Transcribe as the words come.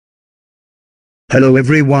Hello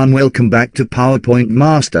everyone, welcome back to PowerPoint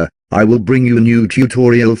Master. I will bring you a new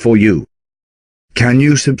tutorial for you. Can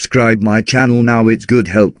you subscribe my channel now? It's good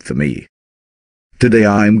help for me. Today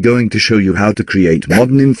I am going to show you how to create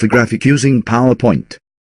modern infographic using PowerPoint.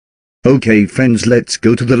 Okay friends, let's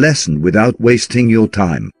go to the lesson without wasting your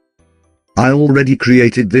time. I already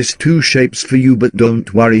created this two shapes for you, but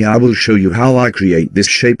don't worry, I will show you how I create this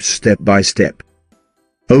shape step by step.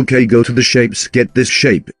 Okay, go to the shapes, get this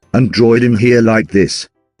shape, and draw it in here like this.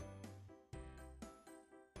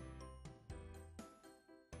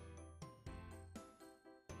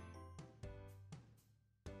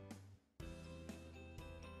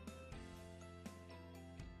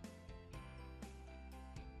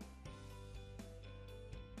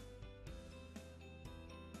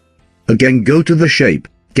 Again, go to the shape,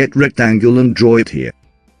 get rectangle and draw it here.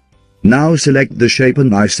 Now select the shape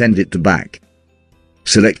and I send it to back.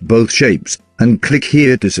 Select both shapes, and click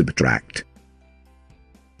here to subtract.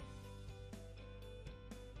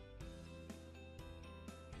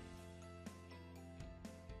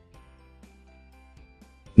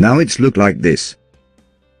 Now it's look like this.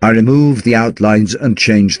 I remove the outlines and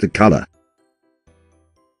change the color.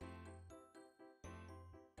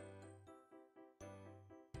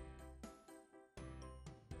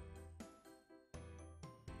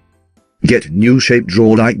 Get new shape,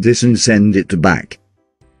 draw like this and send it to back.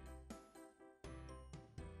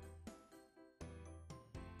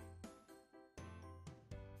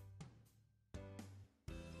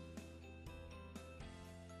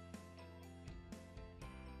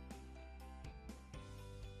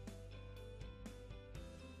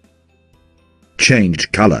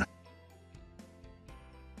 Change color.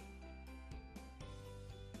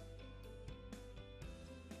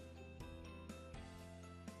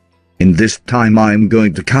 In this time I am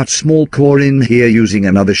going to cut small core in here using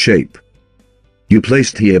another shape. You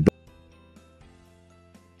placed here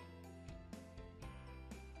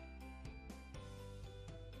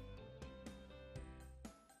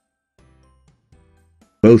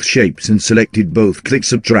both shapes and selected both, click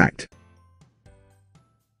subtract.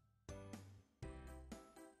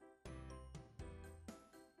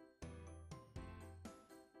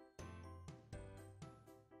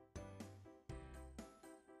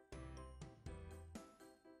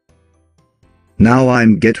 Now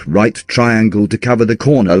I'm get right triangle to cover the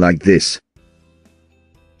corner like this.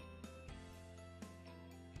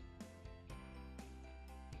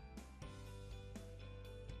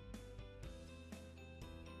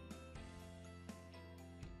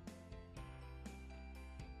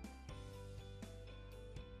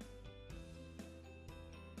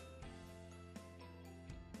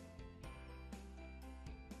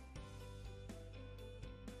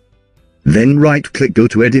 Then right-click, go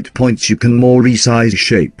to edit points, you can more resize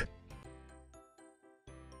shape.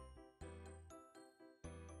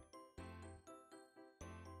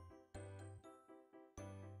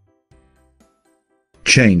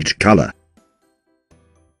 Change color.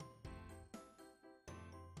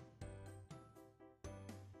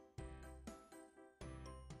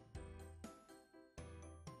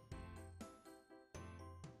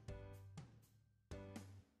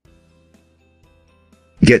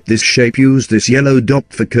 Get this shape, use this yellow dot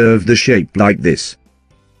for curve the shape like this.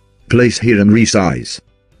 Place here and resize.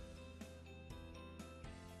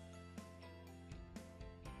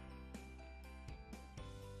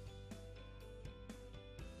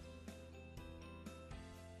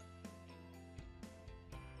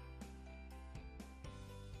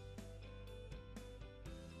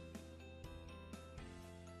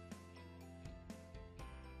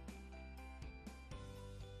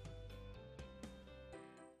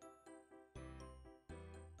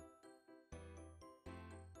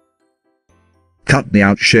 Cut the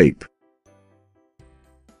out shape.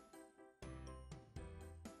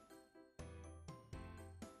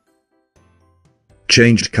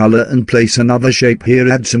 Change color and place another shape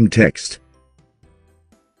here, add some text.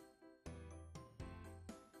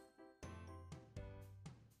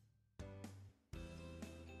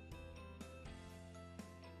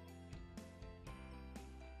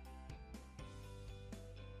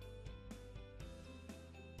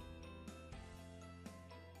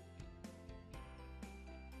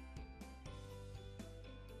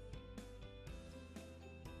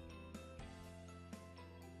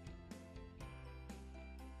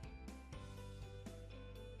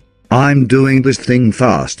 I'm doing this thing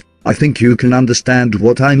fast. I think you can understand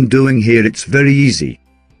what I'm doing here. It's very easy.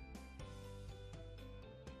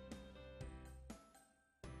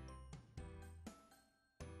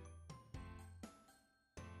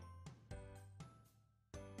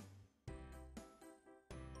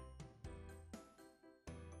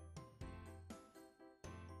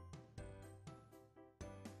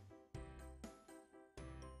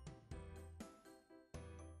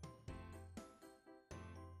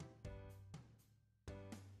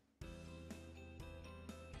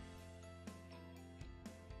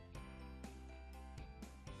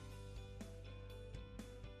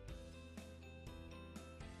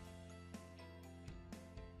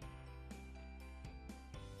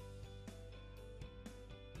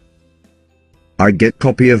 I get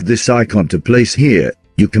copy of this icon to place here.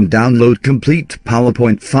 You can download complete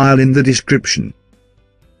PowerPoint file in the description.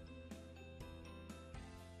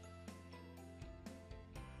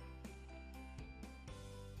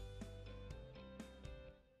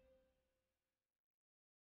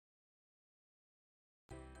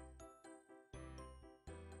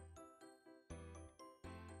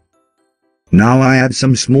 Now I add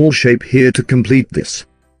some small shape here to complete this.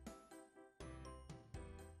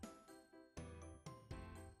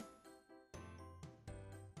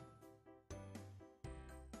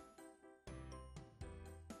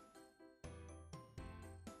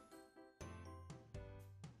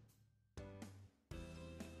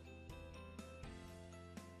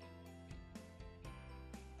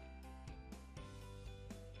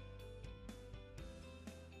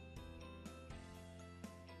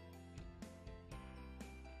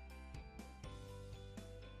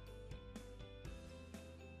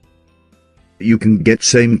 You can get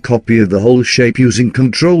same copy of the whole shape using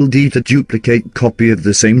Ctrl D to duplicate copy of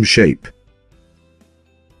the same shape.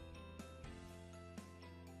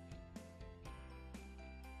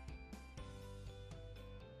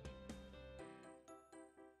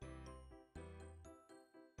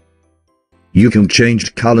 You can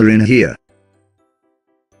change color in here.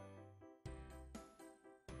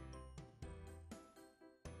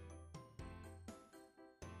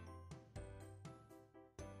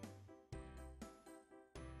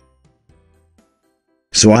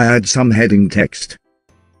 So I add some heading text.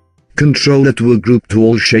 Control it will group to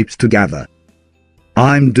all shapes together.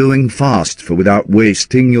 I'm doing fast for without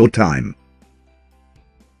wasting your time.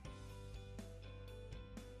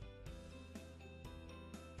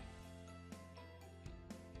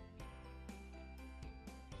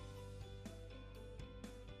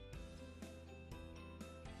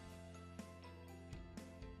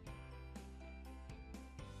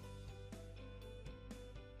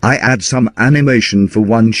 I add some animation for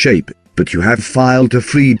one shape, but you have file to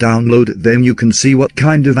free download, then you can see what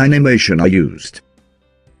kind of animation I used.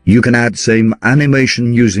 You can add same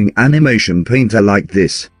animation using animation painter like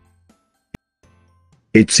this.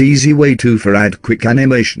 It's easy way to for add quick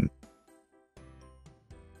animation.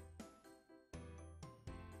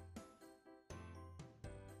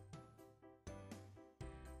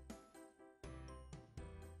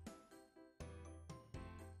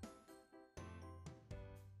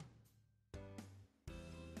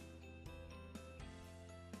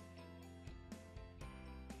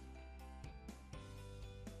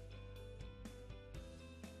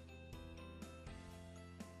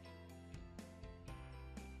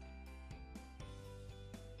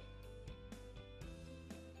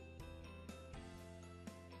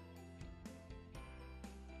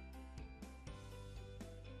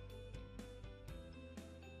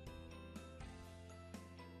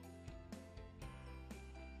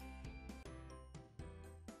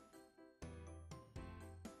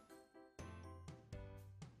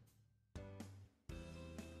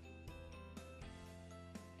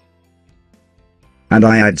 And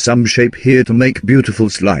I add some shape here to make beautiful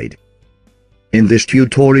slide. In this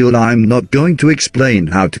tutorial I'm not going to explain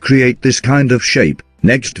how to create this kind of shape.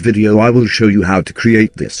 Next video I will show you how to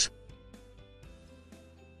create this.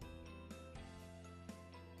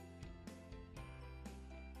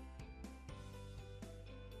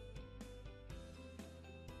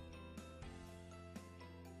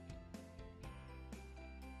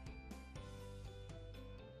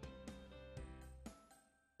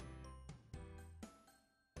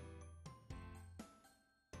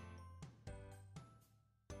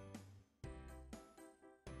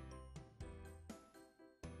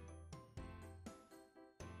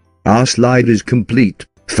 Our slide is complete.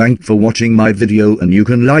 Thanks for watching my video, and you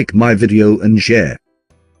can like my video and share.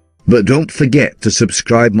 But don't forget to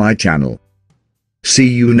subscribe my channel. See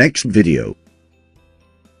you next video.